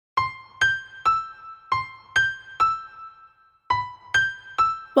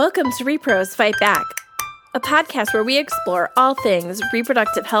Welcome to Repros Fight Back, a podcast where we explore all things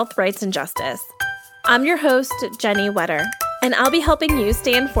reproductive health, rights, and justice. I'm your host, Jenny Wetter, and I'll be helping you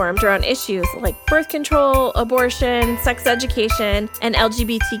stay informed around issues like birth control, abortion, sex education, and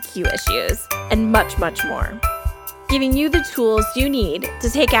LGBTQ issues, and much, much more. Giving you the tools you need to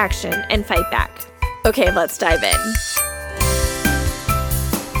take action and fight back. Okay, let's dive in.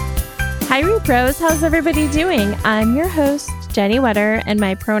 Hi, Repros. How's everybody doing? I'm your host, Jenny Wetter, and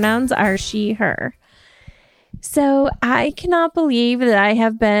my pronouns are she, her. So I cannot believe that I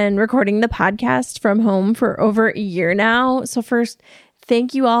have been recording the podcast from home for over a year now. So first,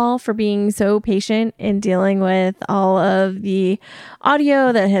 thank you all for being so patient in dealing with all of the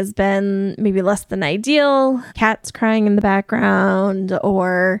audio that has been maybe less than ideal, cats crying in the background,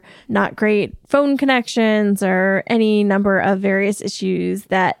 or not great phone connections, or any number of various issues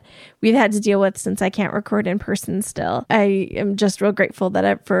that we've had to deal with since I can't record in person still. I am just real grateful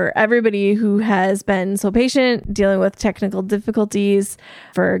that for everybody who has been so patient dealing with technical difficulties,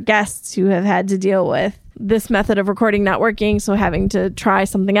 for guests who have had to deal with this method of recording not working, so having to try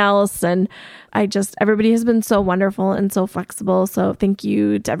something else. And everybody has been so wonderful and so flexible. So thank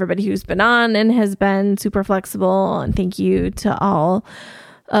you to everybody who's been on and has been super flexible. And thank you to all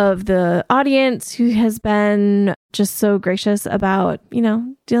of the audience who has been just so gracious about,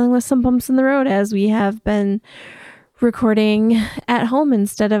 dealing with some bumps in the road as we have been recording at home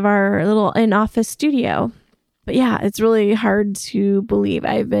instead of our little in-office studio. But yeah, it's really hard to believe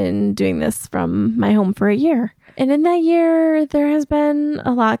I've been doing this from my home for a year. And in that year, there has been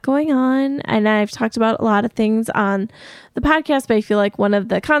a lot going on. And I've talked about a lot of things on the podcast, but I feel like one of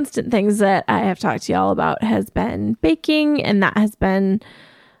the constant things that I have talked to y'all about has been baking. And that has been,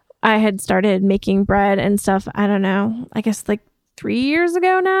 I had started making bread and stuff, I don't know, I guess like 3 years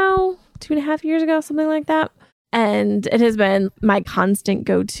ago now, 2.5 years ago, something like that. And it has been my constant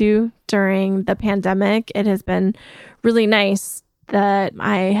go-to during the pandemic. It has been really nice that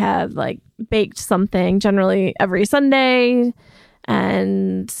I have baked something generally every Sunday,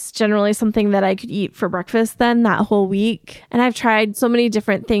 and generally something that I could eat for breakfast then that whole week. And I've tried so many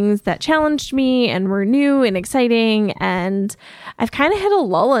different things that challenged me and were new and exciting. And I've kind of hit a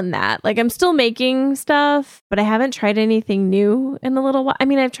lull in that. I'm still making stuff, but I haven't tried anything new in a little while. I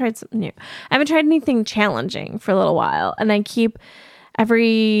mean, I've tried something new. I haven't tried anything challenging for a little while. And I keep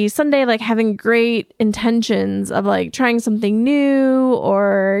every Sunday, having great intentions of trying something new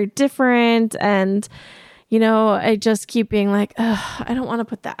or different. And I just keep being I don't want to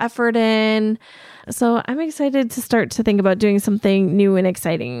put the effort in. So I'm excited to start to think about doing something new and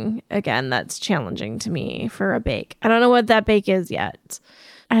exciting again that's challenging to me for a bake. I don't know what that bake is yet.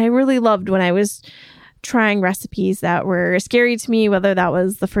 I really loved when I was trying recipes that were scary to me, whether that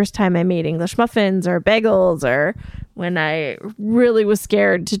was the first time I made English muffins or bagels, or when I really was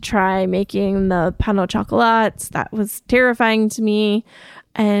scared to try making the pain au chocolat. That was terrifying to me.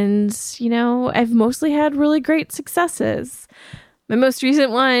 And, I've mostly had really great successes. My most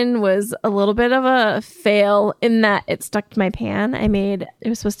recent one was a little bit of a fail in that it stuck to my pan. It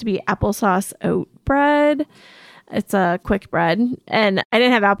was supposed to be applesauce oat bread. It's a quick bread. And I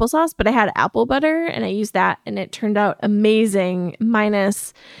didn't have applesauce, but I had apple butter, and I used that, and it turned out amazing,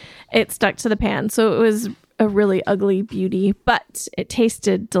 minus it stuck to the pan. So it was a really ugly beauty, but it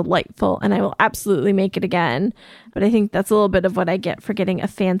tasted delightful, and I will absolutely make it again. But I think that's a little bit of what I get for getting a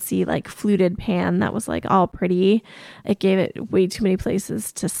fancy fluted pan that was all pretty. It gave it way too many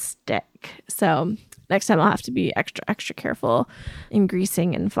places to stick. So next time I'll have to be extra, extra careful in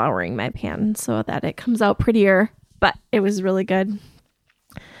greasing and flouring my pan so that it comes out prettier. But it was really good.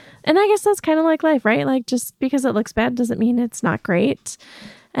 And I guess that's kind of like life, right? Just because it looks bad doesn't mean it's not great.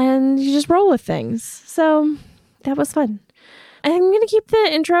 And you just roll with things. So that was fun. I'm going to keep the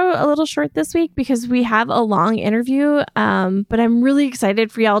intro a little short this week because we have a long interview. But I'm really excited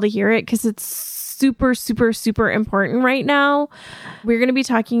for y'all to hear it because it's super, super, super important right now. We're going to be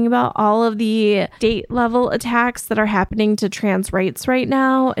talking about all of the state level attacks that are happening to trans rights right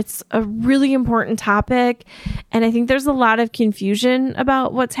now. It's a really important topic. And I think there's a lot of confusion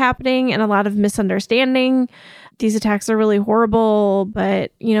about what's happening and a lot of misunderstanding. These attacks are really horrible,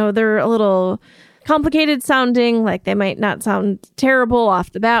 but, they're a little complicated sounding. They might not sound terrible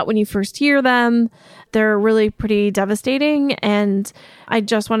off the bat when you first hear them. They're really pretty devastating. And I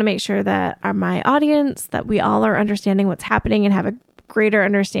just want to make sure that my audience, that we all are understanding what's happening and have a greater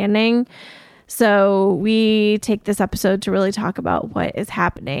understanding So we take this episode to really talk about what is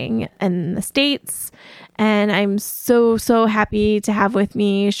happening in the States. And I'm so happy to have with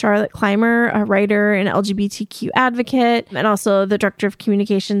me Charlotte Clymer, a writer and LGBTQ advocate, and also the Director of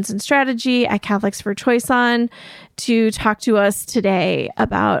Communications and Strategy at Catholics for Choice On, to talk to us today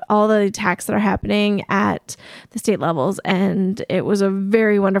about all the attacks that are happening at the state levels. And it was a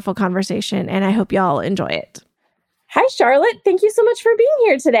very wonderful conversation, and I hope y'all enjoy it. Hi, Charlotte. Thank you so much for being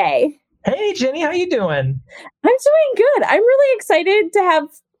here today. Hey, Jenny, how you doing? I'm doing good. I'm really excited to have,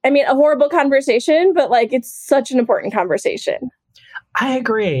 a horrible conversation, but it's such an important conversation. I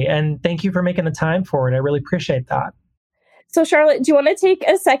agree. And thank you for making the time for it. I really appreciate that. So, Charlotte, do you want to take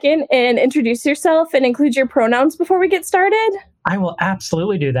a second and introduce yourself and include your pronouns before we get started? I will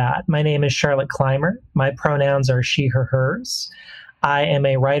absolutely do that. My name is Charlotte Clymer. My pronouns are she, her, hers. I am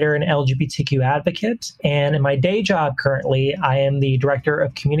a writer and LGBTQ advocate, and in my day job currently, I am the Director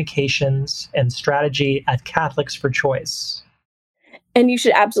of Communications and Strategy at Catholics for Choice. And you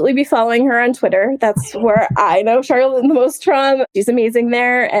should absolutely be following her on Twitter. That's where I know Charlotte the most from. She's amazing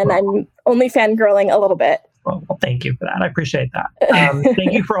there, and I'm only fangirling a little bit. Well, thank you for that. I appreciate that.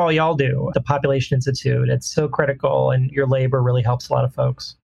 Thank you for all y'all do. The Population Institute, it's so critical, and your labor really helps a lot of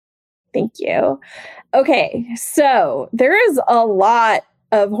folks. Thank you. Okay, so there is a lot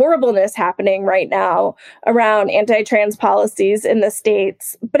of horribleness happening right now around anti-trans policies in the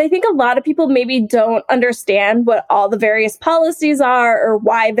States. But I think a lot of people maybe don't understand what all the various policies are or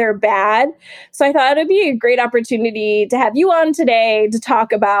why they're bad. So I thought it'd be a great opportunity to have you on today to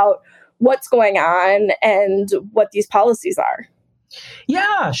talk about what's going on and what these policies are.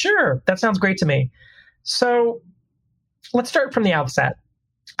 Yeah, sure. That sounds great to me. So let's start from the outset.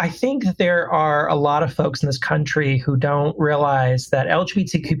 I think that there are a lot of folks in this country who don't realize that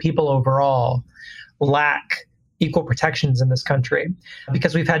LGBTQ people overall lack equal protections in this country,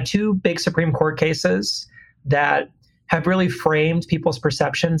 because we've had two big Supreme Court cases that have really framed people's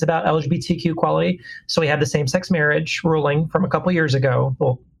perceptions about LGBTQ equality. So we had the same-sex marriage ruling from a couple years ago,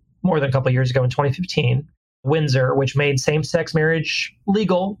 well, more than a couple years ago in 2015, Windsor, which made same-sex marriage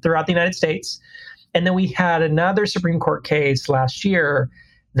legal throughout the United States. And then we had another Supreme Court case last year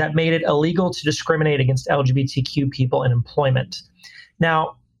that made it illegal to discriminate against LGBTQ people in employment.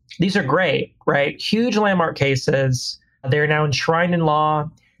 Now, these are great, right? Huge landmark cases. They're now enshrined in law.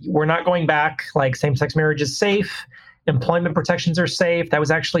 We're not going back. Same-sex marriage is safe. Employment protections are safe. That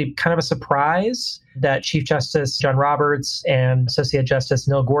was actually kind of a surprise that Chief Justice John Roberts and Associate Justice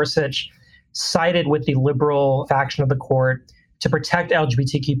Neil Gorsuch sided with the liberal faction of the court to protect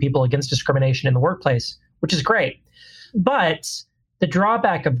LGBTQ people against discrimination in the workplace, which is great. But the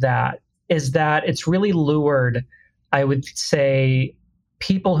drawback of that is that it's really lured, I would say,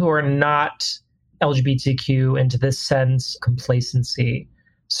 people who are not LGBTQ into this sense of complacency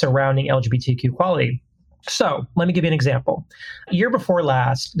surrounding LGBTQ equality. So let me give you an example. Year before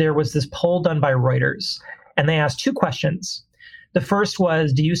last, there was this poll done by Reuters, and they asked two questions. The first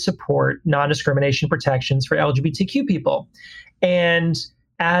was, do you support non-discrimination protections for LGBTQ people? And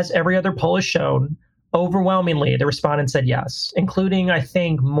as every other poll has shown, overwhelmingly, the respondents said yes, including, I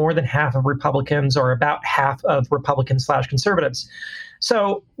think, more than half of Republicans, or about half of Republicans/conservatives.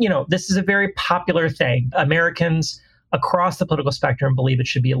 So, this is a very popular thing. Americans across the political spectrum believe it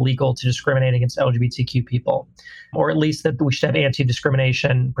should be illegal to discriminate against LGBTQ people, or at least that we should have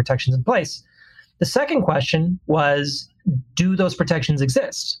anti-discrimination protections in place. The second question was, do those protections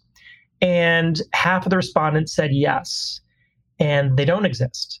exist? And half of the respondents said yes, and they don't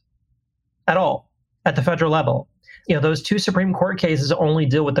exist at all. At the federal level, those two Supreme Court cases only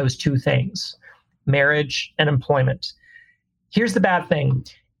deal with those two things, marriage and employment. Here's the bad thing.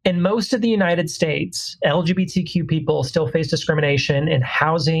 In most of the United States, LGBTQ people still face discrimination in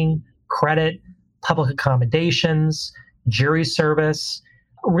housing, credit, public accommodations, jury service,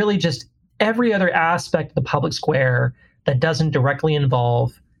 really just every other aspect of the public square that doesn't directly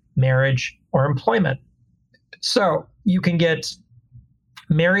involve marriage or employment. So you can get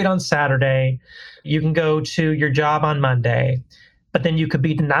married on Saturday, you can go to your job on Monday, but then you could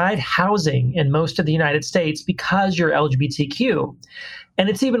be denied housing in most of the United States because you're LGBTQ. And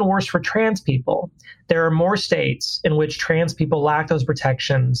it's even worse for trans people. There are more states in which trans people lack those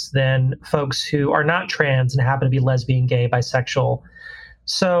protections than folks who are not trans and happen to be lesbian, gay, bisexual.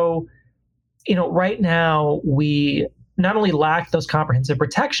 So, right now we not only lack those comprehensive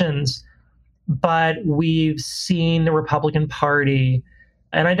protections, but we've seen the Republican Party.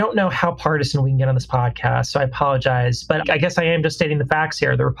 And I don't know how partisan we can get on this podcast, so I apologize. But I guess I am just stating the facts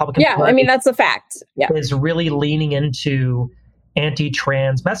here. The Republican Party that's a fact. is really leaning into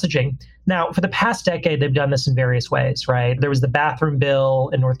anti-trans messaging. Now, for the past decade, they've done this in various ways, right? There was the bathroom bill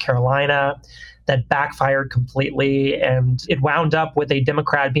in North Carolina that backfired completely, and it wound up with a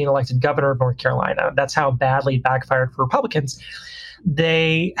Democrat being elected governor of North Carolina. That's how badly it backfired for Republicans.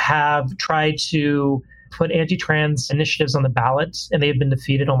 They have tried to put anti-trans initiatives on the ballot, and they've been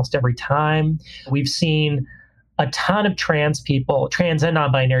defeated almost every time. We've seen a ton of trans people, trans and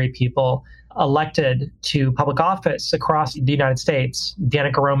non-binary people, elected to public office across the United States.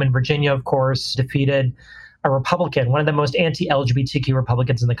 Danica Roem in Virginia, of course, defeated a Republican, one of the most anti-LGBTQ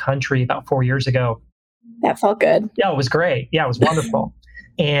Republicans in the country about 4 years ago. That felt good. Yeah, it was great. Yeah, it was wonderful.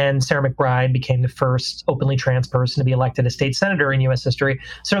 And Sarah McBride became the first openly trans person to be elected a state senator in U.S. history.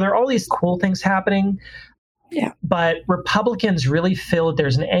 So there are all these cool things happening. Yeah. But Republicans really feel that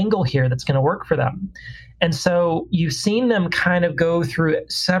there's an angle here that's going to work for them. And so you've seen them kind of go through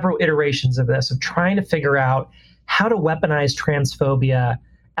several iterations of this, of trying to figure out how to weaponize transphobia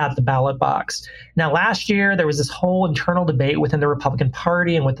at the ballot box. Now, last year, there was this whole internal debate within the Republican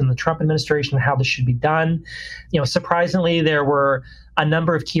Party and within the Trump administration how this should be done. Surprisingly, there were a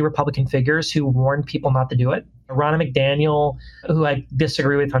number of key Republican figures who warned people not to do it. Ronna McDaniel, who I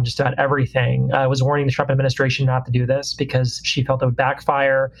disagree with on just about everything, was warning the Trump administration not to do this because she felt it would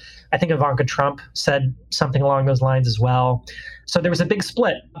backfire. I think Ivanka Trump said something along those lines as well. So there was a big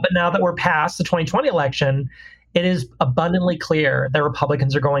split. But now that we're past the 2020 election, it is abundantly clear that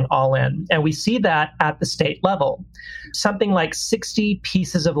Republicans are going all in. And we see that at the state level. Something like 60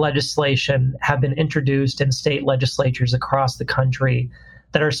 pieces of legislation have been introduced in state legislatures across the country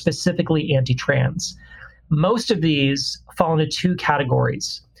that are specifically anti-trans. Most of these fall into two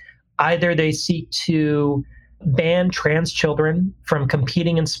categories. Either they seek to ban trans children from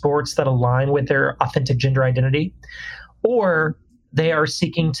competing in sports that align with their authentic gender identity, or they are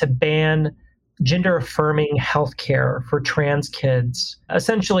seeking to ban gender-affirming healthcare for trans kids,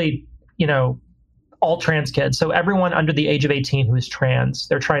 essentially, all trans kids. So everyone under the age of 18 who is trans,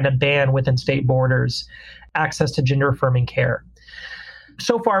 they're trying to ban within state borders access to gender-affirming care.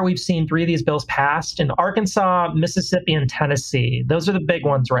 So far, we've seen 3 of these bills passed in Arkansas, Mississippi, and Tennessee. Those are the big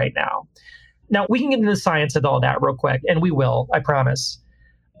ones right now. Now, we can get into the science of all that real quick, and we will, I promise.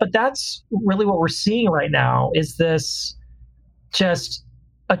 But that's really what we're seeing right now is this just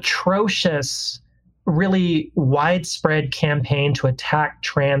atrocious, really widespread campaign to attack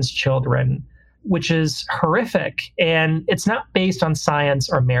trans children, which is horrific. And it's not based on science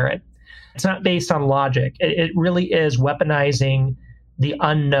or merit. It's not based on logic. It really is weaponizing the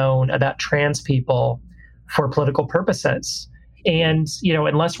unknown about trans people for political purposes. And,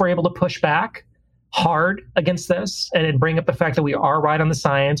 unless we're able to push back hard against this and bring up the fact that we are right on the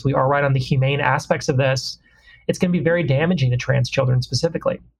science, we are right on the humane aspects of this, it's going to be very damaging to trans children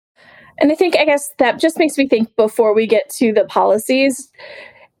specifically. And I guess that just makes me think before we get to the policies,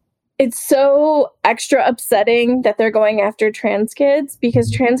 it's so extra upsetting that they're going after trans kids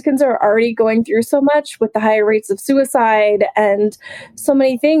because trans kids are already going through so much with the high rates of suicide and so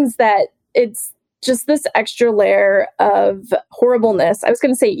many things that it's just this extra layer of horribleness. I was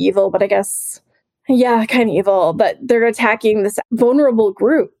going to say evil, but I guess, yeah, kind of evil, but they're attacking this vulnerable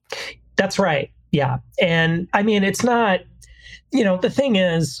group. That's right. Yeah. And I mean, it's not, the thing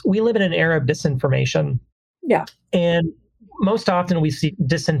is, we live in an era of disinformation. Yeah. And most often we see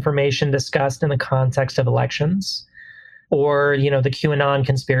disinformation discussed in the context of elections or, the QAnon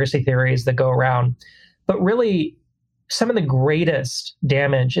conspiracy theories that go around. But really, some of the greatest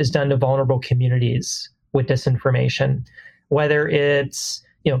damage is done to vulnerable communities with disinformation, whether it's,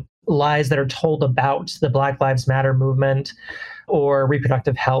 lies that are told about the Black Lives Matter movement or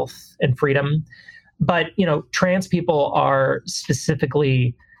reproductive health and freedom. But, trans people are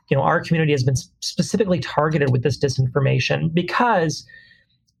specifically, our community has been specifically targeted with this disinformation because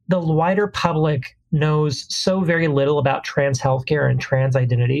the wider public knows so very little about trans healthcare and trans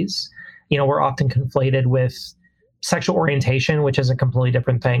identities. We're often conflated with sexual orientation, which is a completely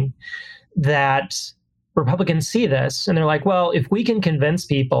different thing, that Republicans see this and they're like, well, if we can convince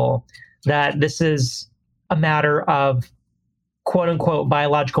people that this is a matter of quote unquote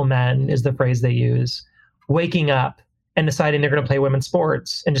biological men, is the phrase they use, waking up and deciding they're going to play women's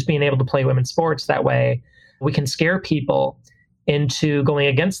sports and just being able to play women's sports that way, we can scare people into going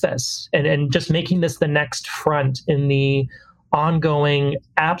against this and just making this the next front in the ongoing,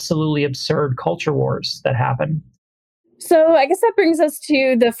 absolutely absurd culture wars that happen. So I guess that brings us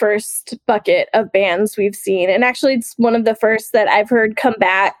to the first bucket of bans we've seen. And actually, it's one of the first that I've heard come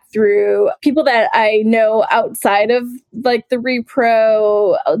back through people that I know outside of like the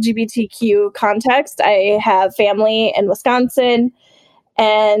repro LGBTQ context. I have family in Wisconsin,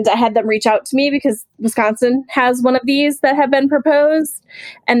 And I had them reach out to me because Wisconsin has one of these that have been proposed.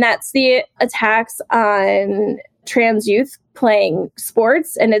 And that's the attacks on trans youth playing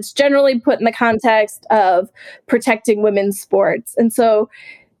sports. And it's generally put in the context of protecting women's sports. And so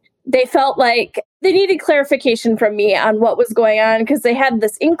they felt like they needed clarification from me on what was going on because they had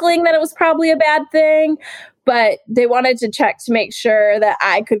this inkling that it was probably a bad thing, but they wanted to check to make sure that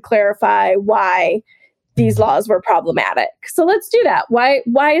I could clarify why these laws were problematic. So let's do that. Why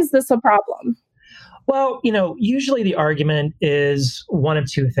is this a problem? Well, usually the argument is one of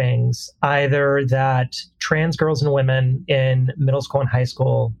two things. Either that trans girls and women in middle school and high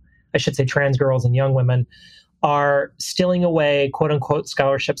school, I should say trans girls and young women, are stealing away quote unquote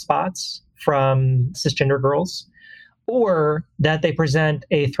scholarship spots from cisgender girls, or that they present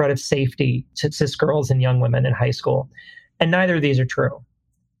a threat of safety to cis girls and young women in high school. And neither of these are true.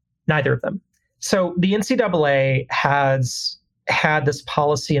 Neither of them. So the NCAA has had this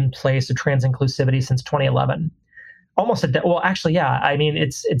policy in place of trans inclusivity since 2011.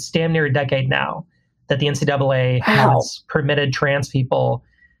 It's damn near a decade now that the NCAA has permitted trans people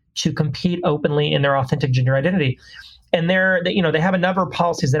to compete openly in their authentic gender identity. And they have a number of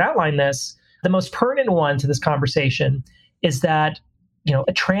policies that outline this. The most pertinent one to this conversation is that,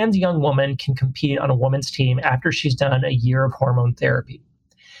 a trans young woman can compete on a women's team after she's done a year of hormone therapy.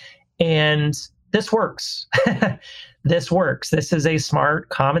 And this works. This works. This is a smart,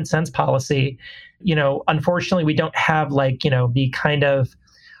 common sense policy. Unfortunately, we don't have the kind of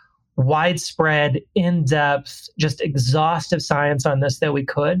widespread, in-depth, just exhaustive science on this that we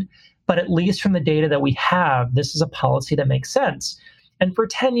could. But at least from the data that we have, this is a policy that makes sense. And for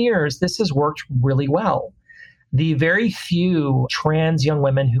 10 years, this has worked really well. The very few trans young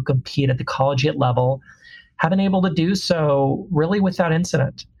women who compete at the collegiate level have been able to do so really without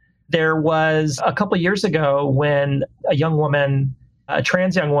incident. There was a couple of years ago when a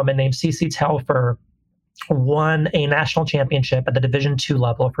trans young woman named Cece Telfer won a national championship at the Division II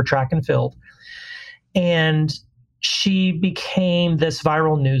level for track and field. And she became this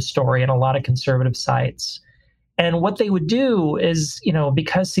viral news story on a lot of conservative sites. And what they would do is,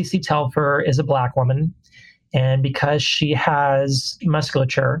 because Cece Telfer is a Black woman, and because she has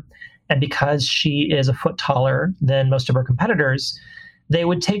musculature, and because she is a foot taller than most of her competitors, they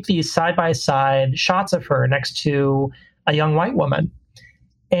would take these side-by-side shots of her next to a young white woman.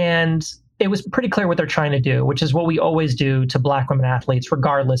 And it was pretty clear what they're trying to do, which is what we always do to Black women athletes,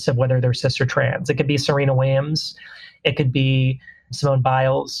 regardless of whether they're cis or trans. It could be Serena Williams. It could be Simone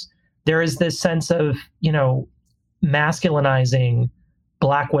Biles. There is this sense of, masculinizing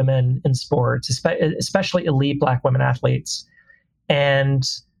Black women in sports, especially elite Black women athletes, and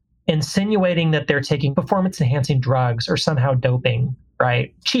insinuating that they're taking performance-enhancing drugs or somehow doping,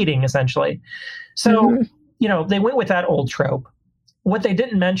 right? Cheating, essentially. So, they went with that old trope. What they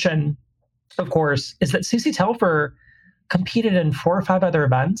didn't mention, of course, is that Cece Telfer competed in 4 or 5 other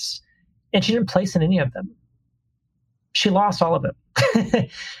events, and she didn't place in any of them. She lost all of them.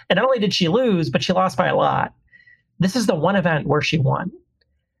 And not only did she lose, but she lost by a lot. This is the one event where she won.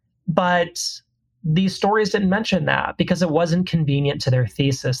 But these stories didn't mention that because it wasn't convenient to their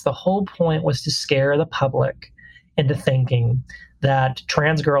thesis. The whole point was to scare the public into thinking that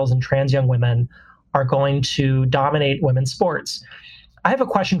trans girls and trans young women are going to dominate women's sports. I have a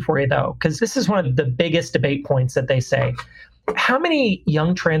question for you, though, because this is one of the biggest debate points that they say. How many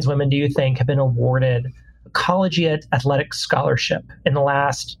young trans women do you think have been awarded a collegiate athletic scholarship in the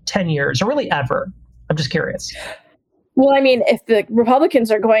last 10 years, or really ever? I'm just curious. Well, if the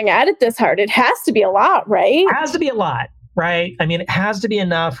Republicans are going at it this hard, it has to be a lot, right? It has to be a lot, right? It has to be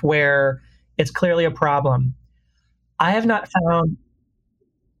enough where it's clearly a problem. I have not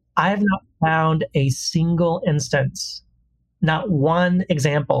found a single instance, not one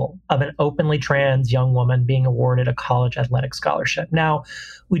example of an openly trans young woman being awarded a college athletic scholarship. Now,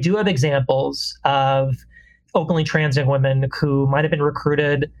 we do have examples of openly trans young women who might have been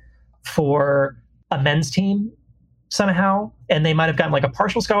recruited for a men's team somehow, and they might have gotten a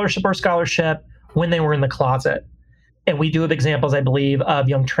partial scholarship or scholarship when they were in the closet. And we do have examples, I believe, of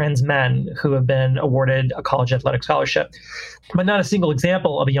young trans men who have been awarded a college athletic scholarship, but not a single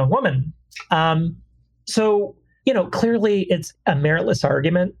example of a young woman. So, clearly it's a meritless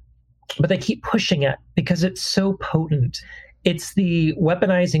argument, but they keep pushing it because it's so potent. It's the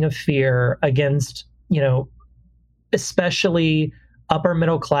weaponizing of fear against, especially upper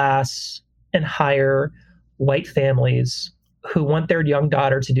middle class and higher white families who want their young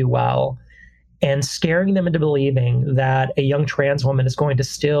daughter to do well, and scaring them into believing that a young trans woman is going to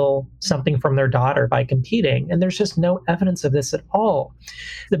steal something from their daughter by competing. And there's just no evidence of this at all.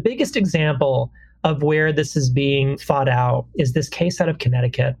 The biggest example of where this is being fought out is this case out of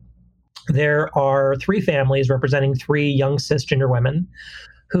Connecticut. There are 3 families representing 3 young cisgender women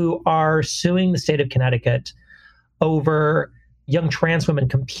who are suing the state of Connecticut over young trans women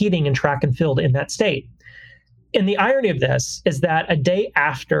competing in track and field in that state. And the irony of this is that a day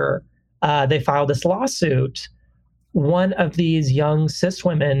after they filed this lawsuit, one of these young cis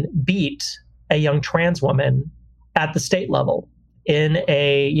women beat a young trans woman at the state level in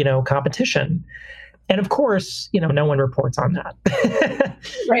a, competition. And of course, no one reports on that.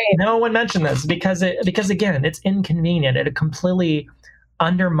 Right. No one mentioned this because again, it's inconvenient. It completely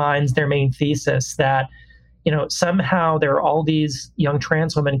undermines their main thesis that, somehow there are all these young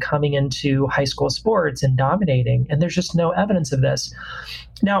trans women coming into high school sports and dominating, and there's just no evidence of this.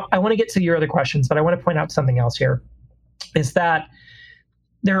 Now, I want to get to your other questions, but I want to point out something else here, is that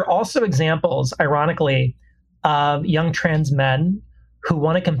there are also examples, ironically, of young trans men who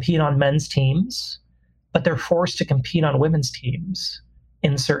want to compete on men's teams, but they're forced to compete on women's teams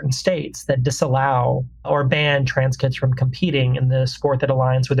in certain states that disallow or ban trans kids from competing in the sport that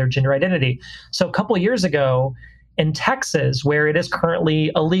aligns with their gender identity. So a couple of years ago in Texas, where it is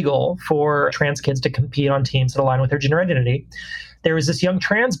currently illegal for trans kids to compete on teams that align with their gender identity, there was this young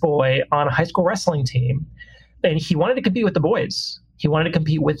trans boy on a high school wrestling team, and he wanted to compete with the boys. He wanted to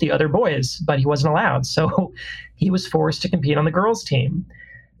compete with the other boys, but he wasn't allowed. So he was forced to compete on the girls' team,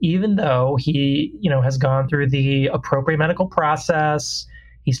 even though he, has gone through the appropriate medical process.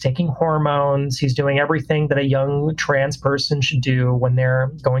 He's taking hormones. He's doing everything that a young trans person should do when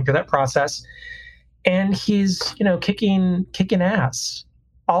they're going through that process. And he's, kicking ass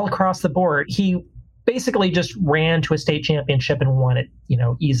all across the board. He basically just ran to a state championship and won it,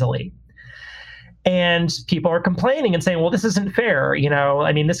 easily. And people are complaining and saying, well, this isn't fair.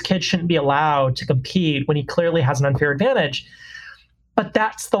 This kid shouldn't be allowed to compete when he clearly has an unfair advantage. But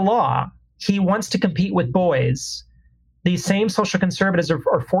that's the law. He wants to compete with boys. These same social conservatives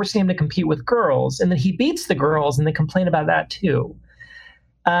are forcing him to compete with girls, and then he beats the girls, and they complain about that too.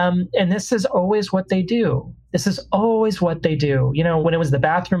 And this is always what they do. This is always what they do. When it was the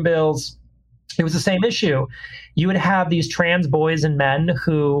bathroom bills, it was the same issue. You would have these trans boys and men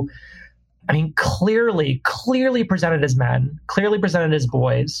who, clearly presented as men, clearly presented as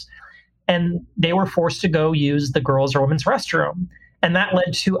boys, and they were forced to go use the girls' or women's restroom. And that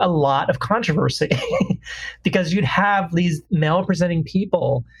led to a lot of controversy because you'd have these male-presenting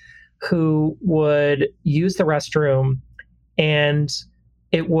people who would use the restroom, and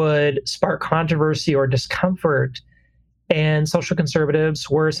it would spark controversy or discomfort. And social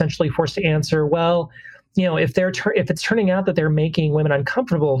conservatives were essentially forced to answer, well, if it's turning out that they're making women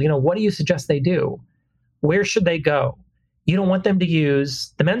uncomfortable, what do you suggest they do? Where should they go? You don't want them to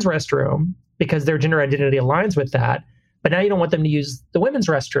use the men's restroom because their gender identity aligns with that. But now you don't want them to use the women's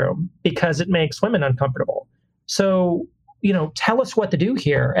restroom because it makes women uncomfortable. So, tell us what to do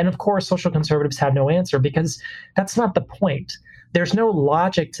here. And of course, social conservatives have no answer because that's not the point. There's no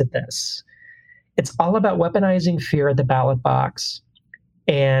logic to this. It's all about weaponizing fear at the ballot box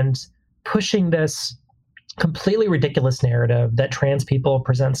and pushing this completely ridiculous narrative that trans people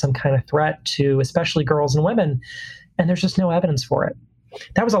present some kind of threat to especially girls and women. And there's just no evidence for it.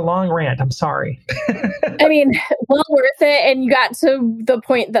 That was a long rant. I'm sorry. Well worth it. And you got to the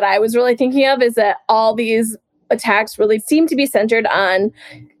point that I was really thinking of, is that all these attacks really seem to be centered on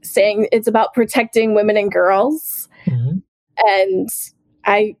saying it's about protecting women and girls. Mm-hmm. And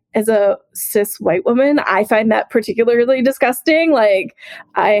I, as a cis white woman, I find that particularly disgusting. Like,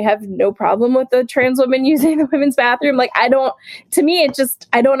 I have no problem with the trans woman using the women's bathroom. Like, I don't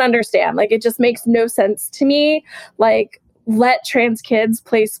understand. Like, it just makes no sense to me. Like, let trans kids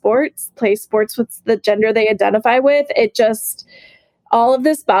play sports with the gender they identify with. All of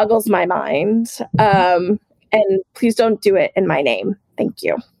this boggles my mind. And please don't do it in my name. Thank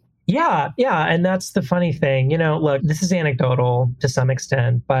you. Yeah. And that's the funny thing. Look, this is anecdotal to some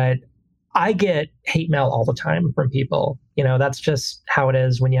extent, but I get hate mail all the time from people. That's just how it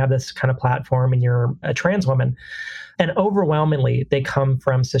is when you have this kind of platform and you're a trans woman. And overwhelmingly, they come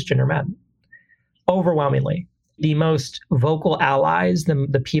from cisgender men. Overwhelmingly. The most vocal allies,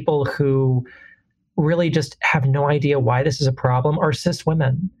 the people who really just have no idea why this is a problem, are cis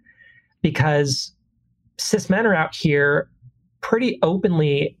women. Because cis men are out here pretty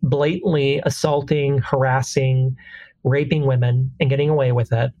openly, blatantly assaulting, harassing, raping women and getting away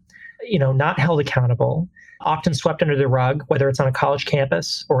with it, not held accountable, often swept under the rug, whether it's on a college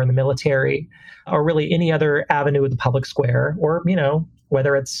campus or in the military or really any other avenue of the public square, or,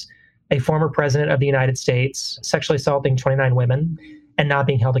 whether it's a former president of the United States sexually assaulting 29 women and not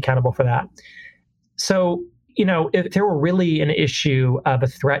being held accountable for that. So, if there were really an issue of a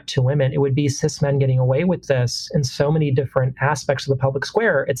threat to women, it would be cis men getting away with this in so many different aspects of the public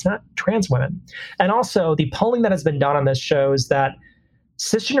square. It's not trans women. And also, the polling that has been done on this shows that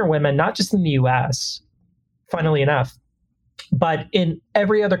cisgender women, not just in the US, funnily enough, but in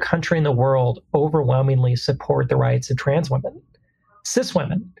every other country in the world, overwhelmingly support the rights of trans women, cis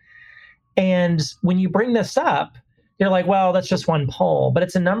women. And when you bring this up, you're like, well, that's just one poll, but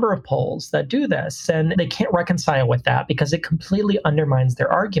it's a number of polls that do this, and they can't reconcile with that because it completely undermines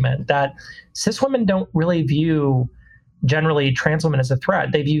their argument that cis women don't really view generally trans women as a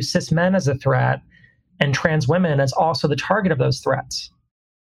threat. They view cis men as a threat and trans women as also the target of those threats.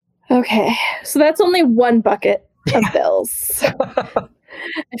 Okay, so that's only one bucket of bills.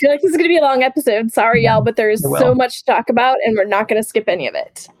 I feel like this is going to be a long episode. Sorry, y'all, but there's so much to talk about, and we're not going to skip any of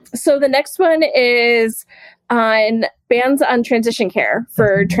it. So the next one is on bans on transition care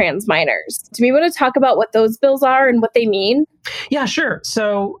for trans minors. Do we want to talk about what those bills are and what they mean? Yeah, sure.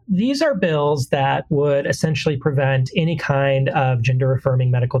 So these are bills that would essentially prevent any kind of gender-affirming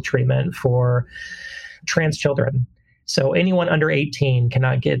medical treatment for trans children. So anyone under 18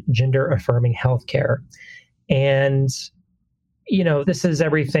 cannot get gender-affirming health care. And this is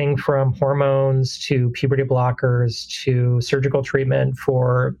everything from hormones to puberty blockers to surgical treatment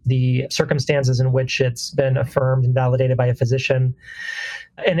for the circumstances in which it's been affirmed and validated by a physician.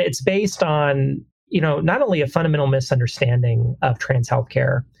 And it's based on, not only a fundamental misunderstanding of trans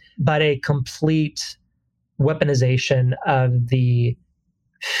healthcare, but a complete weaponization of the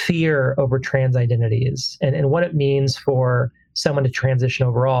fear over trans identities and what it means for someone to transition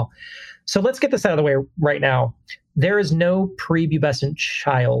overall. So let's get this out of the way right now. There is no prepubescent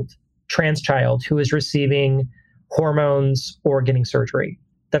trans child, who is receiving hormones or getting surgery.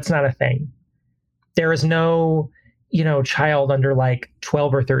 That's not a thing. There is no, child under like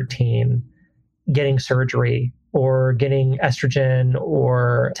 12 or 13 getting surgery or getting estrogen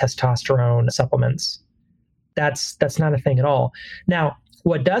or testosterone supplements. That's not a thing at all. Now,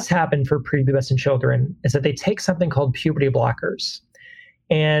 what does happen for prepubescent children is that they take something called puberty blockers.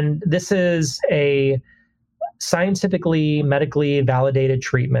 And this is a scientifically, medically validated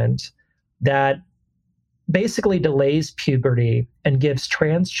treatment that basically delays puberty and gives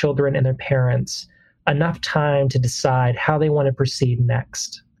trans children and their parents enough time to decide how they want to proceed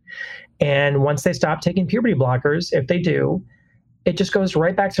next. And once they stop taking puberty blockers, if they do, it just goes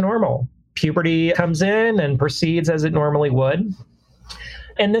right back to normal. Puberty comes in and proceeds as it normally would.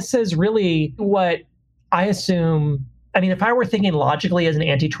 And this is really what I assume. If I were thinking logically as an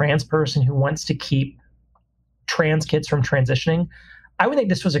anti-trans person who wants to keep trans kids from transitioning, I would think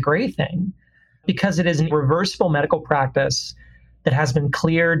this was a great thing because it is a reversible medical practice that has been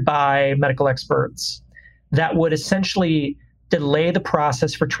cleared by medical experts that would essentially delay the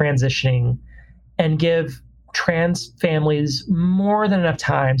process for transitioning and give trans families more than enough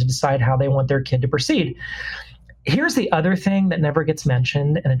time to decide how they want their kid to proceed. Here's the other thing that never gets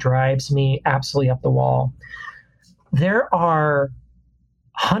mentioned, and it drives me absolutely up the wall. There are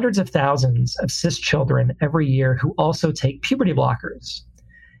hundreds of thousands of cis children every year who also take puberty blockers.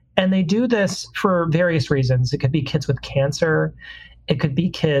 And they do this for various reasons. It could be kids with cancer. It could be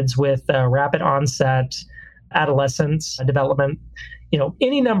kids with rapid onset adolescence development,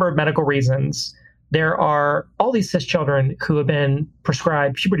 any number of medical reasons. There are all these cis children who have been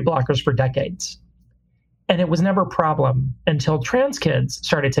prescribed puberty blockers for decades. And it was never a problem until trans kids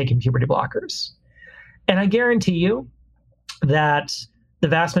started taking puberty blockers. And I guarantee you that the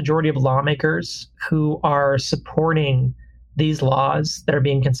vast majority of lawmakers who are supporting these laws that are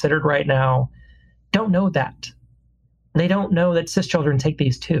being considered right now don't know that. They don't know that cis children take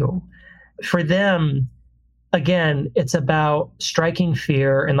these too. For them, again, it's about striking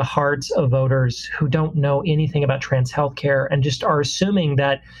fear in the hearts of voters who don't know anything about trans healthcare and just are assuming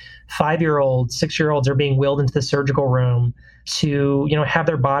that 5-year-olds, 6-year-olds are being wheeled into the surgical room to, have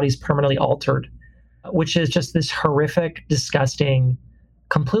their bodies permanently altered, which is just this horrific, disgusting,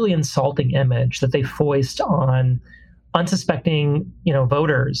 completely insulting image that they foist on unsuspecting,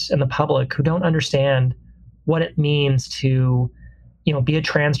 voters and the public who don't understand what it means to, be a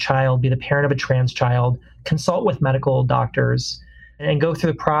trans child, be the parent of a trans child, consult with medical doctors, and go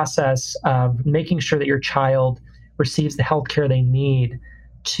through the process of making sure that your child receives the health care they need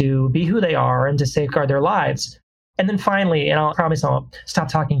to be who they are and to safeguard their lives. And then finally, and I promise I'll stop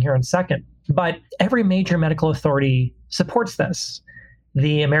talking here in a second, but every major medical authority supports this.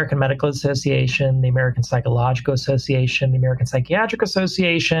 The American Medical Association, the American Psychological Association, the American Psychiatric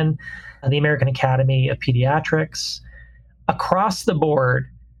Association, the American Academy of Pediatrics. Across the board,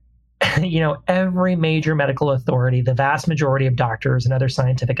 every major medical authority, the vast majority of doctors and other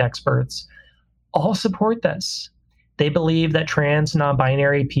scientific experts all support this. They believe that trans,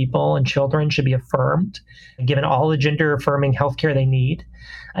 non-binary people and children should be affirmed, given all the gender-affirming healthcare they need,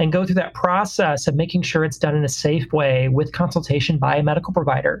 and go through that process of making sure it's done in a safe way with consultation by a medical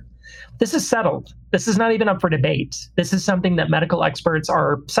provider. This is settled. This is not even up for debate. This is something that medical experts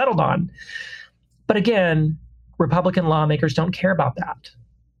are settled on. But again, Republican lawmakers don't care about that.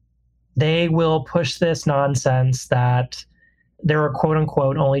 They will push this nonsense that there are quote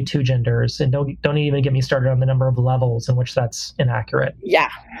unquote only two genders, and don't even get me started on the number of levels in which that's inaccurate. Yeah.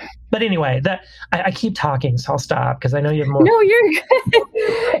 But anyway, that I keep talking, so I'll stop because I know you have more. No, you're good.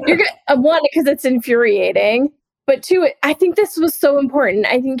 You're good. One, because it's infuriating, but two, I think this was so important.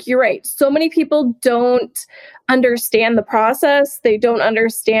 I think you're right. So many people don't understand the process. They don't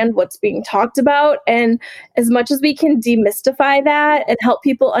understand what's being talked about. And as much as we can demystify that and help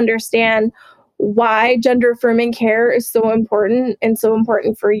people understand why gender affirming care is so important and so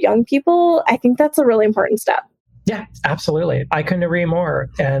important for young people, I think that's a really important step. Yeah, absolutely. I couldn't agree more.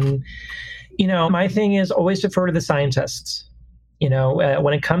 And, my thing is always defer to the scientists.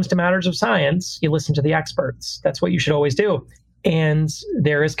 When it comes to matters of science, you listen to the experts. That's what you should always do. And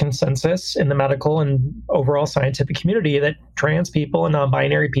there is consensus in the medical and overall scientific community that trans people and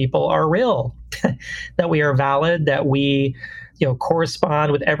non-binary people are real, that we are valid, that we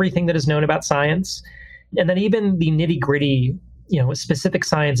correspond with everything that is known about science. And then even the nitty gritty, specific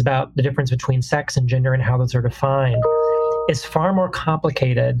science about the difference between sex and gender and how those are defined is far more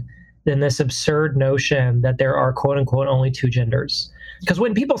complicated than this absurd notion that there are quote unquote only two genders. Because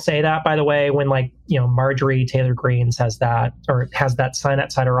when people say that, by the way, when Marjorie Taylor Greene says that, or has that sign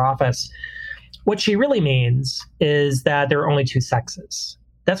outside her office, what she really means is that there are only two sexes.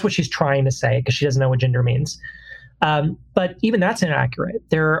 That's what she's trying to say because she doesn't know what gender means. But even that's inaccurate.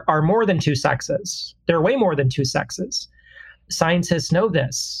 There are more than two sexes. There are way more than two sexes. Scientists know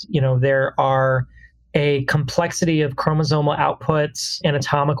this. There are a complexity of chromosomal outputs,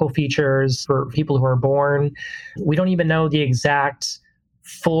 anatomical features for people who are born. We don't even know the exact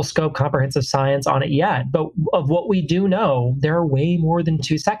full scope comprehensive science on it yet. But of what we do know, there are way more than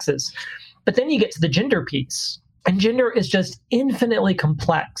two sexes. But then you get to the gender piece. And gender is just infinitely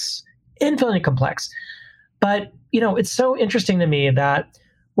complex. But, it's so interesting to me that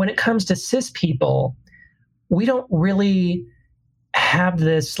when it comes to cis people, we don't really have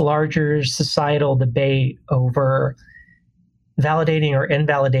this larger societal debate over validating or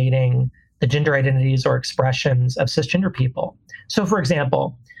invalidating the gender identities or expressions of cisgender people. So, for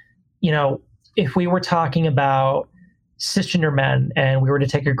example, if we were talking about cisgender men and we were to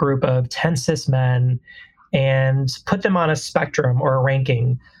take a group of 10 cis men and put them on a spectrum or a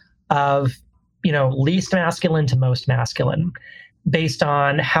ranking of least masculine to most masculine based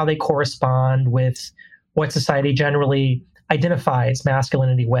on how they correspond with what society generally identifies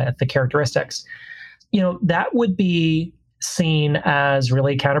masculinity with, the characteristics, that would be seen as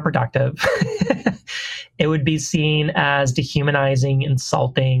really counterproductive. It would be seen as dehumanizing,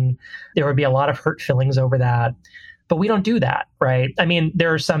 insulting. There would be a lot of hurt feelings over that. But we don't do that, right? I mean,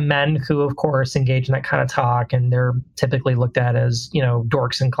 there are some men who, of course, engage in that kind of talk, and they're typically looked at as,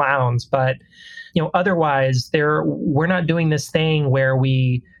 dorks and clowns. But, otherwise, we're not doing this thing where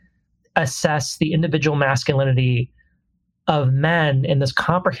we assess the individual masculinity of men in this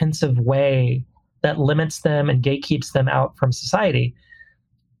comprehensive way that limits them and gatekeeps them out from society.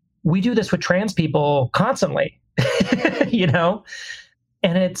 We do this with trans people constantly, and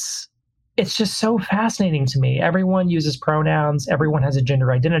it's just so fascinating to me. Everyone uses pronouns, everyone has a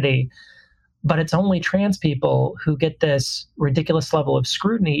gender identity, but it's only trans people who get this ridiculous level of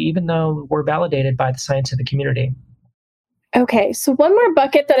scrutiny, even though we're validated by the scientific community. Okay, so one more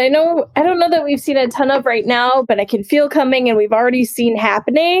bucket that I don't know that we've seen a ton of right now, but I can feel coming and we've already seen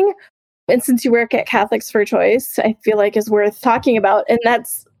happening. And since you work at Catholics for Choice, I feel like is worth talking about. And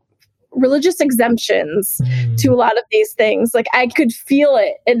that's religious exemptions to a lot of these things. Like I could feel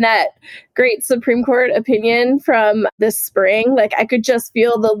it in that great Supreme Court opinion from this spring. Like I could just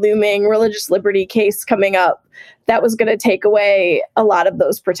feel the looming religious liberty case coming up that was going to take away a lot of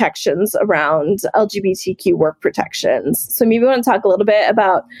those protections around LGBTQ work protections. So maybe we want to talk a little bit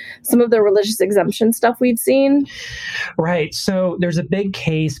about some of the religious exemption stuff we've seen. Right. So there's a big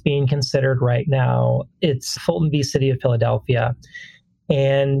case being considered right now. It's Fulton v. City of Philadelphia.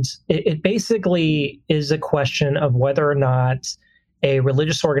 And it basically is a question of whether or not a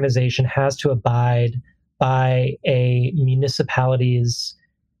religious organization has to abide by a municipality's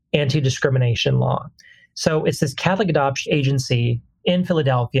anti-discrimination law. So it's this Catholic adoption agency in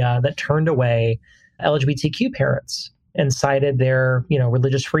Philadelphia that turned away LGBTQ parents and cited their,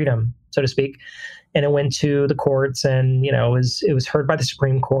 religious freedom, so to speak. and it went to the courts, and it was heard by the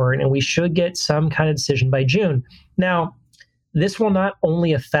Supreme Court, and we should get some kind of decision by June. Now, this will not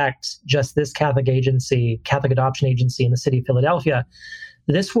only affect just this Catholic adoption agency in the city of Philadelphia.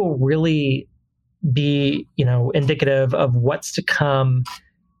 This will really be, indicative of what's to come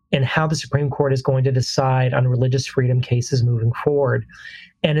and how the Supreme Court is going to decide on religious freedom cases moving forward.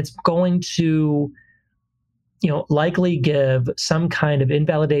 And it's going to, likely give some kind of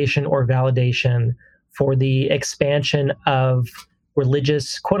invalidation or validation for the expansion of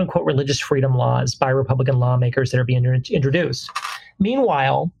religious, quote unquote, religious freedom laws by Republican lawmakers that are being introduced.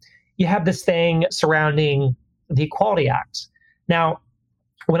 Meanwhile, you have this thing surrounding the Equality Act. Now,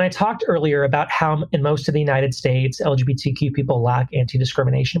 when I talked earlier about how in most of the United States, LGBTQ people lack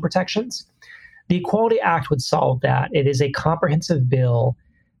anti-discrimination protections, the Equality Act would solve that. It is a comprehensive bill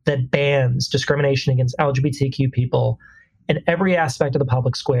that bans discrimination against LGBTQ people in every aspect of the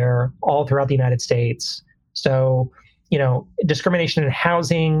public square all throughout the United States. So, discrimination in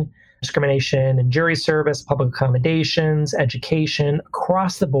housing, discrimination in jury service, public accommodations, education,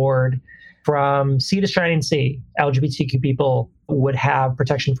 across the board, from sea to shining sea, LGBTQ people would have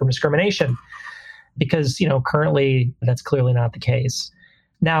protection from discrimination because, currently that's clearly not the case.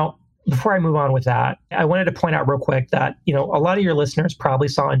 Now, before I move on with that, I wanted to point out real quick that, a lot of your listeners probably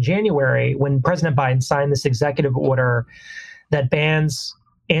saw in January when President Biden signed this executive order that bans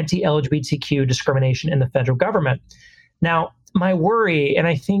anti-LGBTQ discrimination in the federal government. Now, my worry, and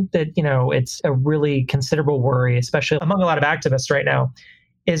I think that, it's a really considerable worry, especially among a lot of activists right now,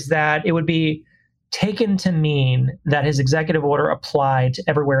 is that it would be taken to mean that his executive order applied to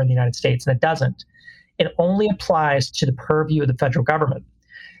everywhere in the United States, and it doesn't. It only applies to the purview of the federal government.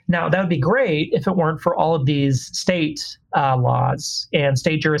 Now, that would be great if it weren't for all of these state laws and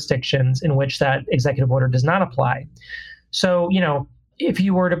state jurisdictions in which that executive order does not apply. So, if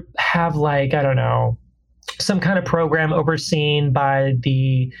you were to have some kind of program overseen by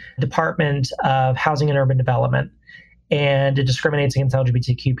the Department of Housing and Urban Development, and it discriminates against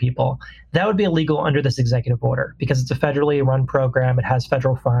LGBTQ people, that would be illegal under this executive order because it's a federally run program. It has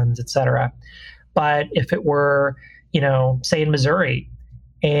federal funds, et cetera. But if it were, say in Missouri,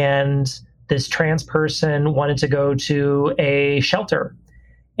 and this trans person wanted to go to a shelter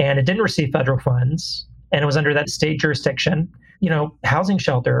and it didn't receive federal funds and it was under that state jurisdiction, housing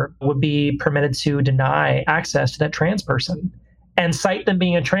shelter would be permitted to deny access to that trans person and cite them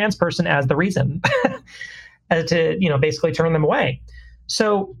being a trans person as the reason as to, basically turn them away.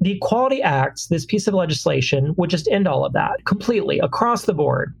 So the Equality Act, this piece of legislation, would just end all of that completely across the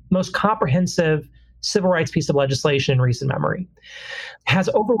board. Most comprehensive civil rights piece of legislation in recent memory. Has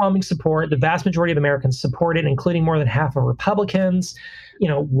overwhelming support. The vast majority of Americans support it, including more than half of Republicans,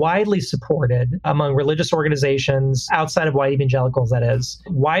 widely supported among religious organizations, outside of white evangelicals, that is,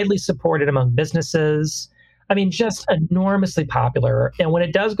 widely supported among businesses. I mean, just enormously popular. And when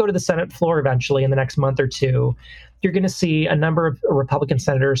it does go to the Senate floor eventually in the next month or two, you're going to see a number of Republican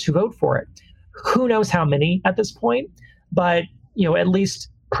senators who vote for it. Who knows how many at this point, but, at least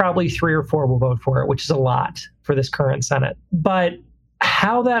probably 3 or 4 will vote for it, which is a lot for this current Senate. But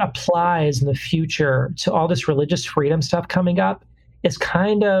how that applies in the future to all this religious freedom stuff coming up is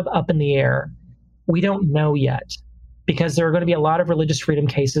kind of up in the air. We don't know yet because there are going to be a lot of religious freedom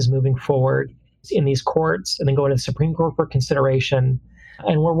cases moving forward in these courts and then going to the Supreme Court for consideration.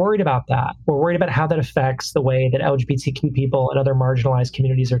 And we're worried about that. We're worried about how that affects the way that LGBTQ people and other marginalized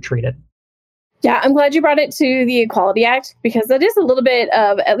communities are treated. Yeah, I'm glad you brought it to the Equality Act because that is a little bit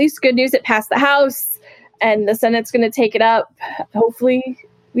of at least good news. It passed the House and the Senate's going to take it up. Hopefully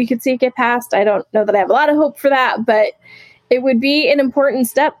we could see it get passed. I don't know that I have a lot of hope for that, but it would be an important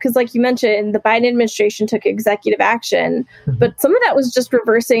step because like you mentioned, the Biden administration took executive action, but some of that was just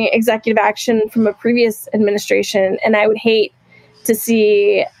reversing executive action from a previous administration. And I would hate to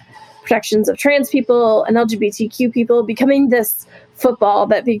see protections of trans people and LGBTQ people becoming this football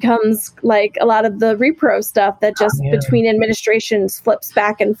that becomes like a lot of the repro stuff that just between administrations flips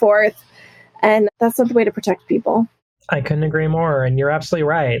back and forth. And that's not the way to protect people. I couldn't agree more. And you're absolutely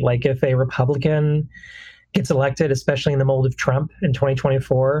right. Like if a Republican gets elected, especially in the mold of Trump in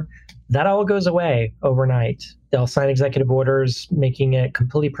 2024, that all goes away overnight. They'll sign executive orders making it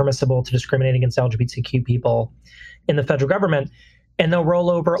completely permissible to discriminate against LGBTQ people in the federal government. And they'll roll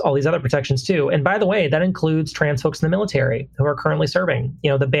over all these other protections too. And by the way, that includes trans folks in the military who are currently serving.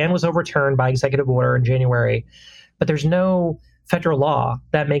 The ban was overturned by executive order in January, but there's no federal law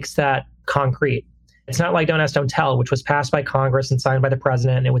that makes that concrete. It's not like Don't Ask, Don't Tell, which was passed by Congress and signed by the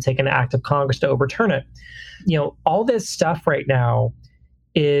president, and it would take an act of Congress to overturn it. All this stuff right now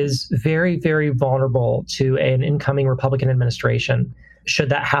is very, very vulnerable to an incoming Republican administration, should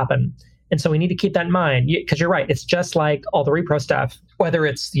that happen. And so we need to keep that in mind, because you're right. It's just like all the repro stuff, whether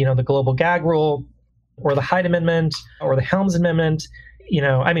it's, the global gag rule or the Hyde Amendment or the Helms Amendment,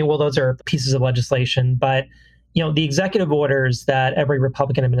 those are pieces of legislation, but the executive orders that every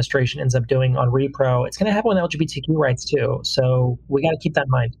Republican administration ends up doing on repro, it's going to happen with LGBTQ rights too. So we got to keep that in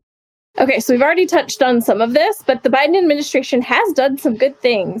mind. Okay, so we've already touched on some of this, but the Biden administration has done some good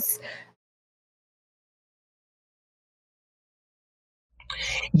things.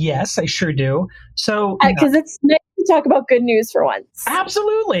 Yes, I sure do. So, because it's nice to talk about good news for once.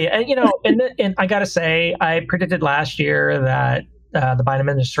 Absolutely. And, and I got to say, I predicted last year that the Biden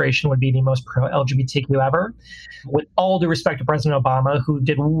administration would be the most pro-LGBTQ ever, with all due respect to President Obama, who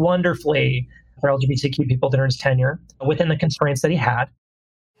did wonderfully for LGBTQ people during his tenure within the constraints that he had.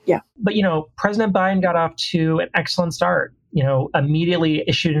 Yeah. But, President Biden got off to an excellent start, immediately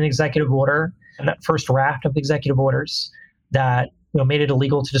issued an executive order, and that first raft of executive orders that made it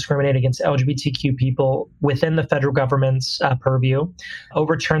illegal to discriminate against LGBTQ people within the federal government's purview,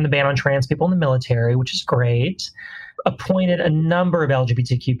 overturned the ban on trans people in the military, which is great, appointed a number of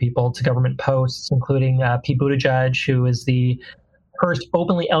LGBTQ people to government posts, including Pete Buttigieg, who is the first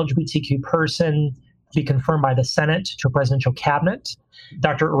openly LGBTQ person to be confirmed by the Senate to a presidential cabinet.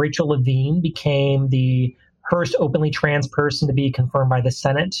 Dr. Rachel Levine became the first openly trans person to be confirmed by the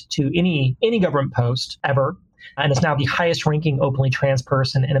Senate to any government post ever, and is now the highest ranking openly trans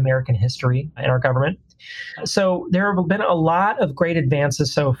person in American history in our government. So there have been a lot of great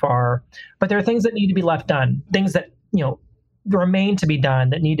advances so far, but there are things that need to be left done, things that, remain to be done,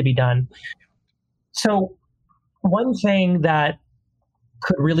 that need to be done. So one thing that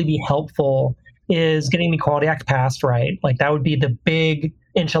could really be helpful is getting the Equality Act passed, right? Like that would be the big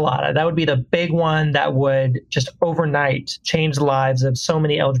enchilada. That would be the big one that would just overnight change the lives of so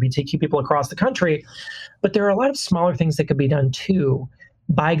many LGBTQ people across the country. But there are a lot of smaller things that could be done too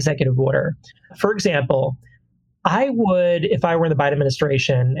by executive order. For example, I would, if I were in the Biden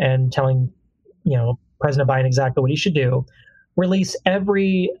administration and telling, President Biden exactly what he should do, release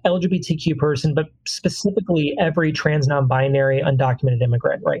every LGBTQ person, but specifically every trans, non-binary, undocumented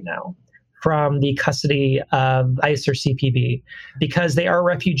immigrant right now from the custody of ICE or CPB, because they are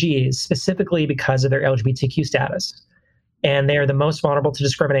refugees, specifically because of their LGBTQ status. And they are the most vulnerable to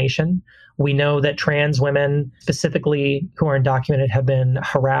discrimination. We know that trans women, specifically who are undocumented, have been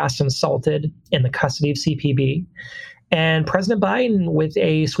harassed and assaulted in the custody of CPB. And President Biden, with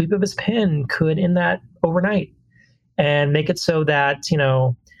a sweep of his pen, could end that overnight and make it so that,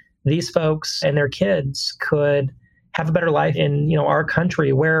 these folks and their kids could have a better life in, our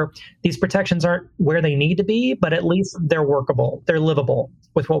country, where these protections aren't where they need to be, but at least they're workable, they're livable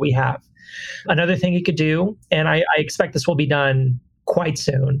with what we have. Another thing he could do, and I expect this will be done quite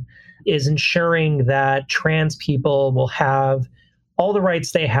soon, is ensuring that trans people will have all the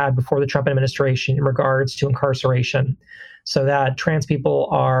rights they had before the Trump administration in regards to incarceration, so that trans people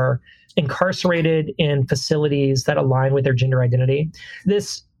are incarcerated in facilities that align with their gender identity.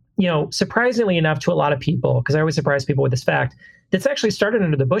 This, surprisingly enough to a lot of people, because I always surprise people with this fact, that's actually started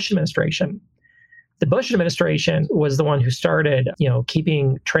under the Bush administration. The Bush administration was the one who started,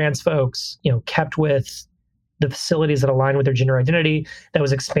 keeping trans folks, kept with the facilities that align with their gender identity. That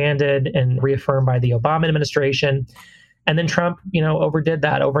was expanded and reaffirmed by the Obama administration. And then Trump, overdid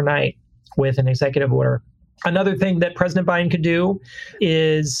that overnight with an executive order. Another thing that President Biden could do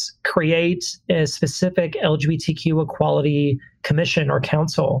is create a specific LGBTQ equality commission or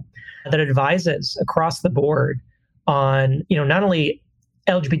council that advises across the board on, not only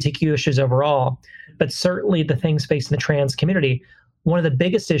LGBTQ issues overall, but certainly the things facing the trans community. One of the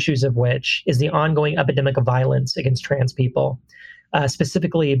biggest issues of which is the ongoing epidemic of violence against trans people,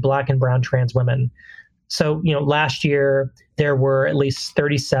 specifically Black and brown trans women. So, last year, there were at least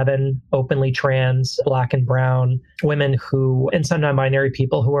 37 openly trans Black and brown women and some non-binary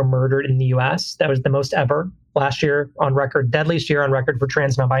people who were murdered in the U.S. That was the most ever last year on record, deadliest year on record for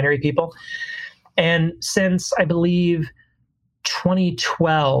trans non-binary people. And since, I believe,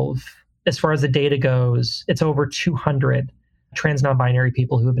 2012, as far as the data goes, it's over 200 trans non-binary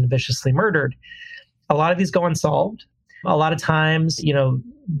people who have been viciously murdered. A lot of these go unsolved. A lot of times,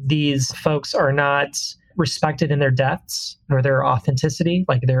 these folks are not respected in their deaths or their authenticity,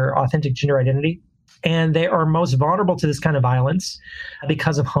 like their authentic gender identity. And they are most vulnerable to this kind of violence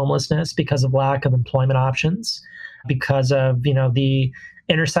because of homelessness, because of lack of employment options, because of, the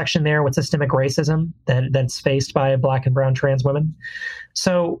intersection there with systemic racism that's faced by Black and brown trans women.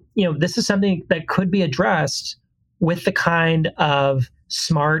 So, this is something that could be addressed with the kind of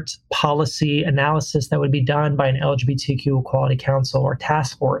smart policy analysis that would be done by an LGBTQ Equality Council or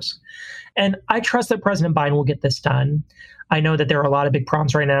task force. And I trust that President Biden will get this done. I know that there are a lot of big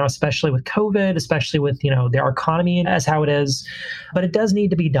problems right now, especially with COVID, especially with, our economy as how it is, but it does need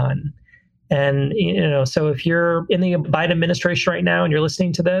to be done. And, so if you're in the Biden administration right now and you're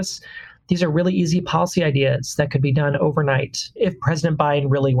listening to this, these are really easy policy ideas that could be done overnight if President Biden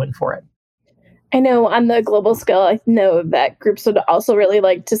really went for it. I know on the global scale, I know that groups would also really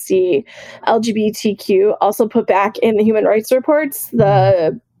like to see LGBTQ also put back in the human rights reports.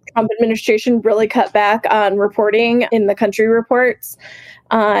 The Trump administration really cut back on reporting in the country reports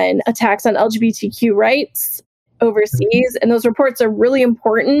on attacks on LGBTQ rights overseas. And those reports are really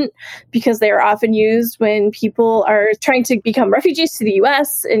important because they are often used when people are trying to become refugees to the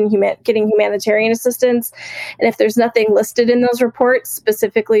U.S. and getting humanitarian assistance. And if there's nothing listed in those reports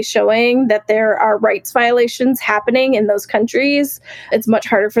specifically showing that there are rights violations happening in those countries, it's much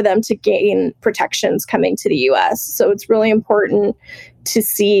harder for them to gain protections coming to the U.S. So it's really important to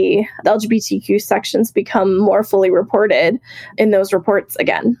see the LGBTQ sections become more fully reported in those reports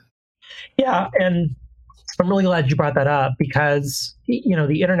again. Yeah, and I'm really glad you brought that up because,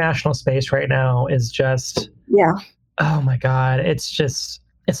 the international space right now is just, oh my God, it's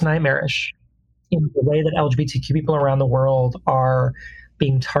nightmarish. The way that LGBTQ people around the world are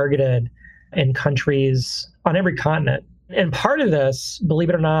being targeted in countries on every continent. And part of this, believe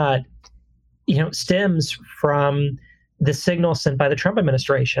it or not, stems from the signal sent by the Trump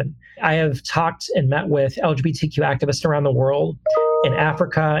administration. I have talked and met with LGBTQ activists around the world, in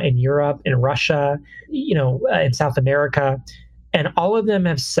Africa, in Europe, in Russia, in South America. And all of them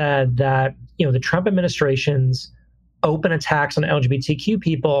have said that, the Trump administration's open attacks on LGBTQ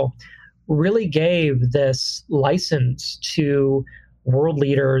people really gave this license to world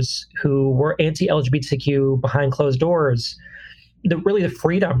leaders who were anti-LGBTQ behind closed doors, the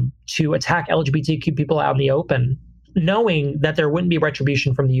freedom to attack LGBTQ people out in the open, knowing that there wouldn't be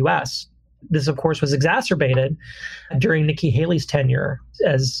retribution from the U.S. This, of course, was exacerbated during Nikki Haley's tenure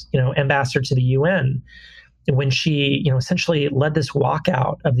as, ambassador to the UN, when she, essentially led this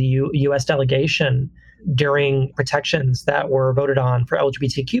walkout of the U.S. delegation during protections that were voted on for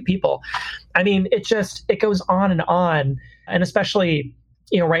LGBTQ people. I mean, it goes on. And especially,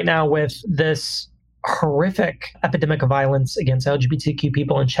 right now with this horrific epidemic of violence against LGBTQ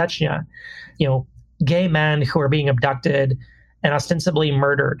people in Chechnya, gay men who are being abducted and ostensibly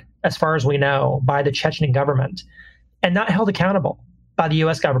murdered, as far as we know, by the Chechen government and not held accountable by the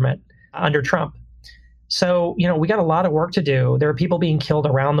U.S. government under Trump. So, we got a lot of work to do. There are people being killed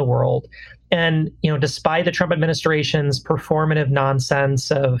around the world. And, despite the Trump administration's performative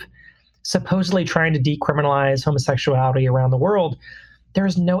nonsense of supposedly trying to decriminalize homosexuality around the world, there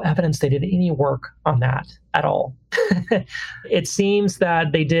is no evidence they did any work on that at all. It seems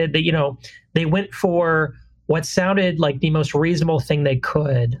that they went for what sounded like the most reasonable thing they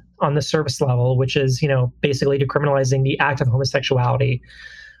could on the surface level, which is, basically decriminalizing the act of homosexuality,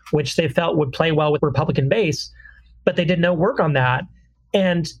 which they felt would play well with Republican base, but they did no work on that.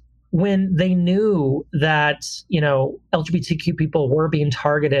 And when they knew that, LGBTQ people were being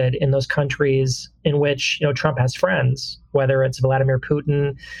targeted in those countries in which, Trump has friends, whether it's Vladimir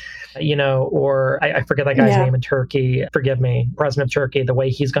Putin, or I forget that guy's name in Turkey. Forgive me, president of Turkey, the way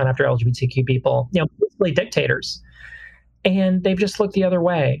he's gone after LGBTQ people, basically dictators. And they've just looked the other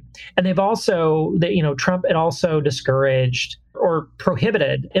way. And they've also, Trump had also discouraged or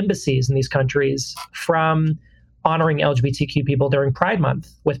prohibited embassies in these countries from honoring LGBTQ people during Pride Month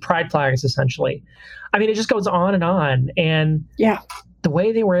with pride flags, essentially. I mean, it just goes on. And the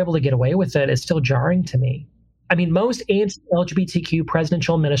way they were able to get away with it is still jarring to me. I mean, most anti-LGBTQ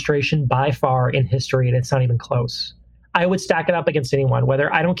presidential administration by far in history, and it's not even close. I would stack it up against anyone,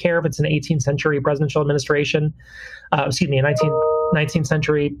 I don't care if it's an 18th century presidential administration, a 19th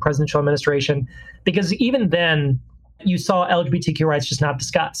century presidential administration, because even then you saw LGBTQ rights just not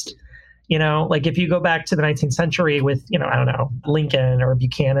discussed. Like if you go back to the 19th century with, Lincoln or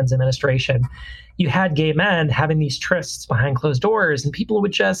Buchanan's administration, you had gay men having these trysts behind closed doors and people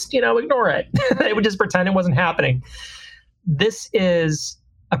would just, ignore it. They would just pretend it wasn't happening. This is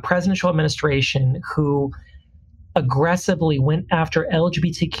a presidential administration who aggressively went after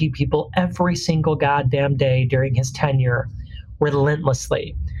LGBTQ people every single goddamn day during his tenure,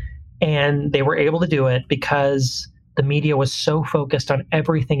 relentlessly. And they were able to do it because the media was so focused on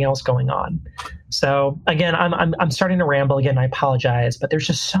everything else going on. So again, I'm starting to ramble again. I apologize, but there's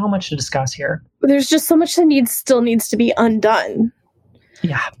just so much to discuss here. There's just so much that still needs to be undone.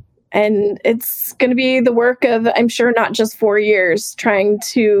 Yeah. And it's going to be the work of, I'm sure, not just 4 years trying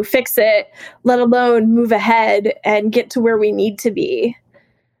to fix it, let alone move ahead and get to where we need to be.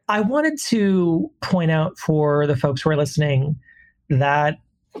 I wanted to point out for the folks who are listening that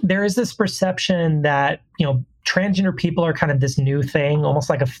there is this perception that, transgender people are kind of this new thing, almost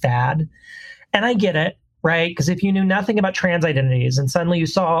like a fad. And I get it, right? Because if you knew nothing about trans identities and suddenly you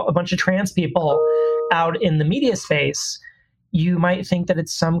saw a bunch of trans people out in the media space, you might think that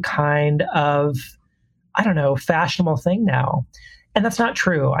it's some kind of, fashionable thing now. And that's not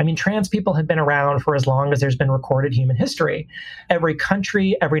true. I mean, trans people have been around for as long as there's been recorded human history. Every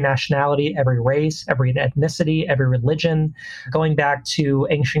country, every nationality, every race, every ethnicity, every religion, going back to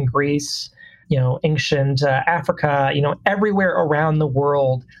ancient Greece, ancient Africa, everywhere around the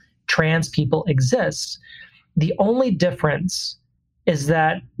world, trans people exist. The only difference is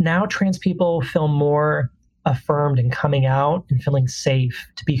that now trans people feel more affirmed and coming out and feeling safe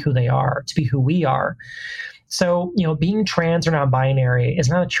to be who they are, to be who we are. So, being trans or non-binary is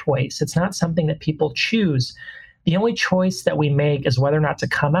not a choice. It's not something that people choose. The only choice that we make is whether or not to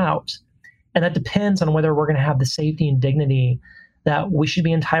come out. And that depends on whether we're going to have the safety and dignity that we should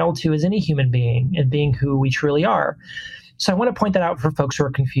be entitled to as any human being and being who we truly are. So I want to point that out for folks who are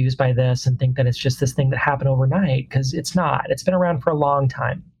confused by this and think that it's just this thing that happened overnight, because it's not. It's been around for a long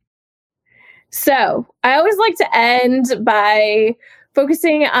time. So I always like to end by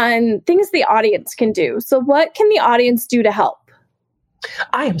focusing on things the audience can do. So what can the audience do to help?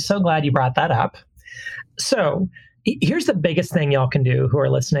 I am so glad you brought that up. So here's the biggest thing y'all can do who are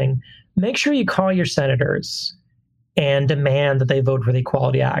listening. Make sure you call your senators and demand that they vote for the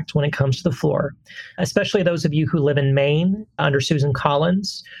Equality Act when it comes to the floor, especially those of you who live in Maine under Susan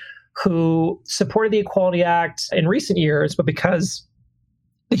Collins, who supported the Equality Act in recent years, but because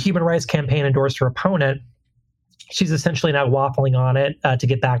the Human Rights Campaign endorsed her opponent, she's essentially now waffling on it to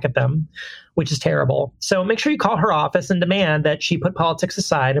get back at them, which is terrible. So make sure you call her office and demand that she put politics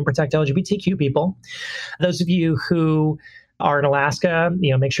aside and protect LGBTQ people. Those of you who are in Alaska,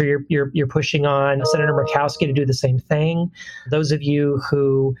 make sure you're pushing on Senator Murkowski to do the same thing. Those of you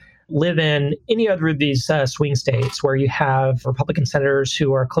who live in any other of these swing states where you have Republican senators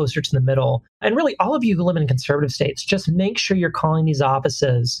who are closer to the middle, and really all of you who live in conservative states, just make sure you're calling these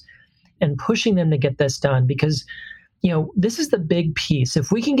offices and pushing them to get this done, because, this is the big piece.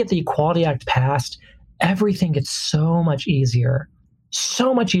 If we can get the Equality Act passed, everything gets so much easier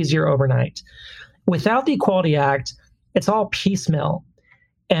overnight. Without the Equality Act, it's all piecemeal.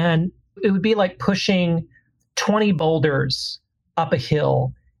 And it would be like pushing 20 boulders up a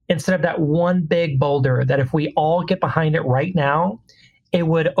hill instead of that one big boulder that if we all get behind it right now, it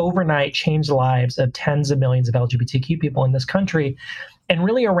would overnight change the lives of tens of millions of LGBTQ people in this country and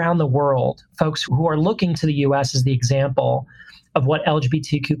really around the world, folks who are looking to the US as the example of what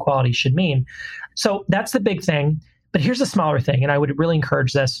LGBTQ equality should mean. So that's the big thing. But here's a smaller thing, and I would really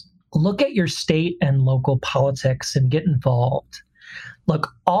encourage this. Look at your state and local politics and get involved.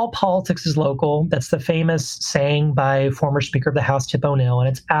 Look, all politics is local. That's the famous saying by former Speaker of the House, Tip O'Neill, and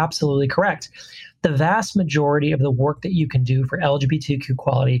it's absolutely correct. The vast majority of the work that you can do for LGBTQ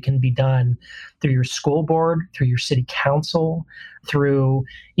equality can be done through your school board, through your city council, through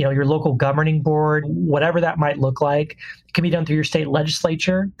your local governing board, whatever that might look like. It can be done through your state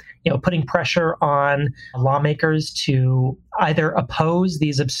legislature, putting pressure on lawmakers to either oppose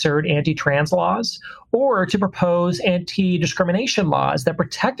these absurd anti-trans laws or to propose anti-discrimination laws that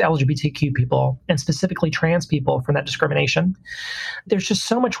protect LGBTQ people and specifically trans people from that discrimination. There's just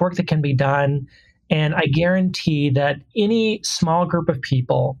so much work that can be done. And I guarantee that any small group of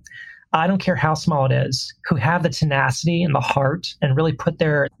people, I don't care how small it is, who have the tenacity and the heart and really put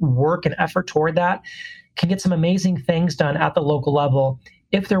their work and effort toward that, can get some amazing things done at the local level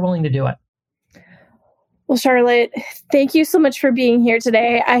if they're willing to do it. Well, Charlotte, thank you so much for being here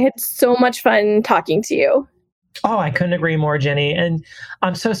today. I had so much fun talking to you. Oh, I couldn't agree more, Jenny. And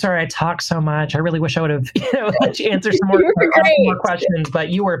I'm so sorry I talked so much. I really wish I would have let you answer some more questions, but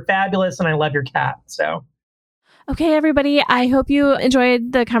you were fabulous and I love your cat. So. Okay, everybody, I hope you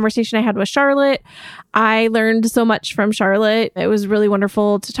enjoyed the conversation I had with Charlotte. I learned so much from Charlotte. It was really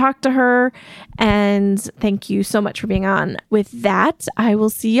wonderful to talk to her. And thank you so much for being on. With that, I will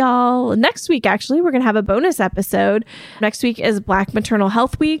see y'all next week. Actually, we're going to have a bonus episode. Next week is Black Maternal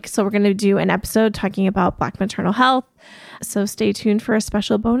Health Week. So we're going to do an episode talking about Black maternal health. So stay tuned for a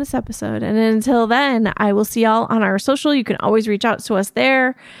special bonus episode. And until then, I will see y'all on our social. You can always reach out to us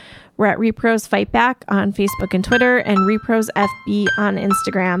there. We're at Repros Fight Back on Facebook and Twitter and Repros FB on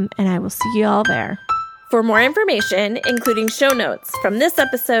Instagram, and I will see you all there. For more information, including show notes from this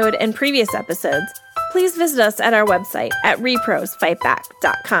episode and previous episodes, please visit us at our website at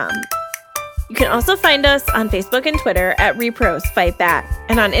reprosfightback.com. You can also find us on Facebook and Twitter at Repros Fight Back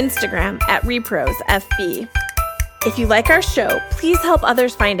and on Instagram at Repros FB. If you like our show, please help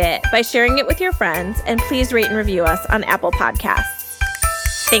others find it by sharing it with your friends, and please rate and review us on Apple Podcasts.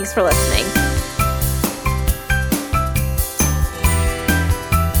 Thanks for listening.